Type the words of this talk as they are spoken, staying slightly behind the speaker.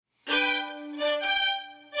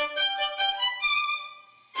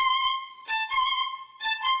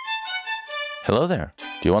Hello there!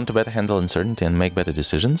 Do you want to better handle uncertainty and make better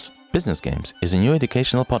decisions? Business Games is a new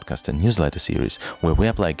educational podcast and newsletter series where we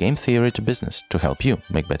apply game theory to business to help you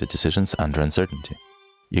make better decisions under uncertainty.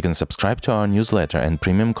 You can subscribe to our newsletter and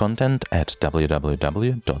premium content at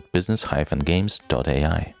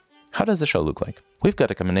www.business-games.ai. How does the show look like? We've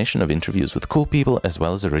got a combination of interviews with cool people as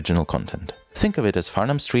well as original content. Think of it as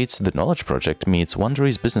Farnham Street's The Knowledge Project meets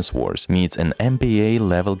Wondery's Business Wars, meets an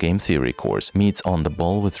MBA-level game theory course, meets On the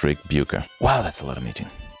Ball with Rick Bucher. Wow, that's a lot of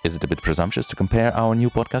meeting. Is it a bit presumptuous to compare our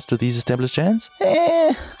new podcast to these established giants?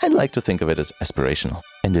 I'd like to think of it as aspirational.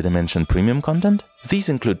 And did I mention premium content? These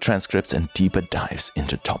include transcripts and deeper dives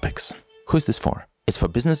into topics. Who is this for? It's for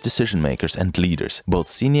business decision makers and leaders, both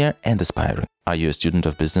senior and aspiring. Are you a student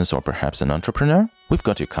of business or perhaps an entrepreneur? We've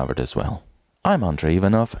got you covered as well. I'm Andrei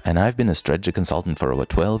Ivanov, and I've been a strategy consultant for over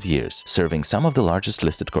 12 years, serving some of the largest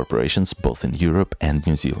listed corporations both in Europe and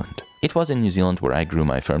New Zealand. It was in New Zealand where I grew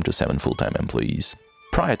my firm to 7 full-time employees.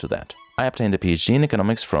 Prior to that, I obtained a PhD in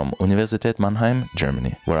economics from Universität Mannheim,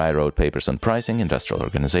 Germany, where I wrote papers on pricing, industrial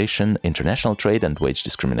organization, international trade, and wage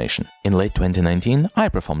discrimination. In late 2019, I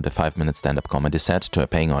performed a 5-minute stand-up comedy set to a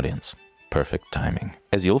paying audience. Perfect timing.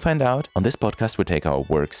 As you'll find out, on this podcast we take our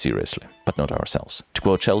work seriously, but not ourselves. To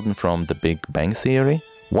quote Sheldon from The Big Bang Theory,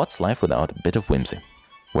 what's life without a bit of whimsy?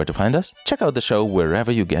 Where to find us? Check out the show wherever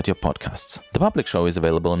you get your podcasts. The public show is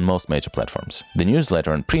available on most major platforms. The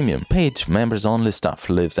newsletter and premium, paid, members-only stuff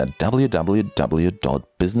lives at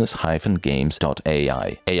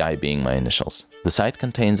www.business-games.ai, AI being my initials. The site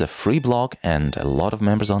contains a free blog and a lot of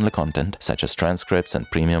members-only content, such as transcripts and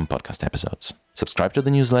premium podcast episodes. Subscribe to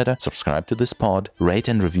the newsletter, subscribe to this pod, rate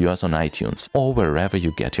and review us on iTunes, or wherever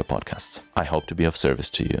you get your podcasts. I hope to be of service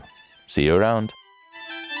to you. See you around!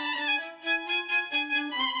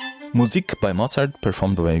 Music by Mozart,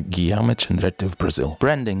 performed by Guilherme Cendrete of Brazil.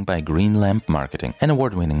 Branding by Green Lamp Marketing, an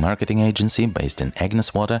award-winning marketing agency based in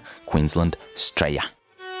Agnes Water, Queensland, Australia.